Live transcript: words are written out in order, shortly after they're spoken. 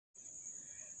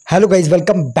Hello guys,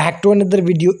 welcome back to another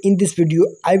video. In this video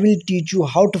I will teach you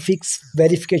how to fix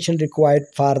verification required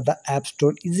for the App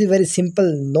Store. It's very simple,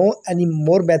 no any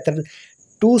more method.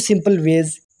 Two simple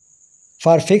ways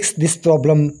for fix this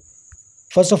problem.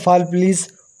 First of all, please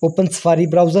open Safari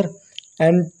browser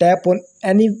and tap on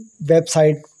any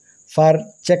website for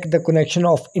check the connection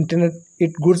of internet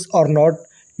it goods or not.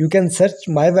 You can search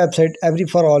my website every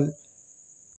for all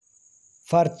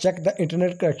for check the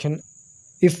internet connection.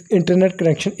 If internet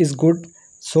connection is good,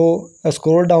 so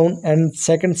scroll down, and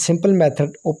second simple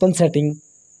method, open setting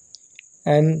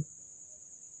and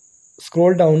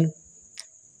scroll down,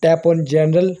 tap on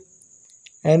general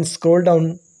and scroll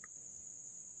down,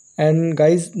 and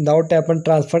guys now tap on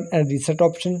transfer and reset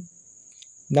option.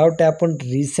 Now tap on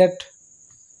reset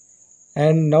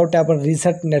and now tap on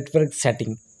reset network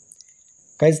setting.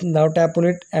 Guys, now tap on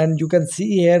it and you can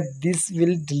see here this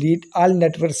will delete all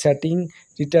network setting,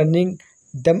 returning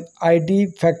them ID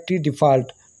factory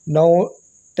default. Now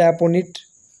tap on it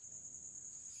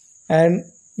and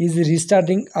is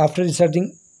restarting. After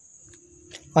restarting,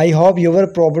 I hope your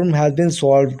problem has been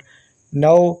solved.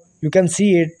 Now you can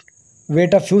see it.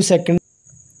 Wait a few seconds.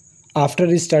 After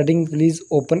restarting, please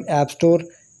open App Store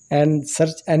and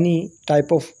search any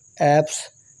type of apps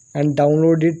and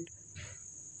download it.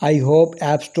 I hope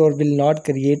App Store will not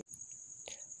create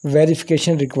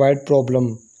verification required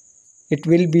problem. It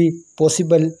will be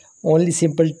possible only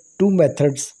simple two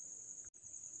methods.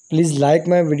 Please like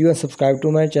my video and subscribe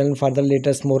to my channel for the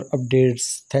latest more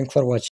updates. Thanks for watching.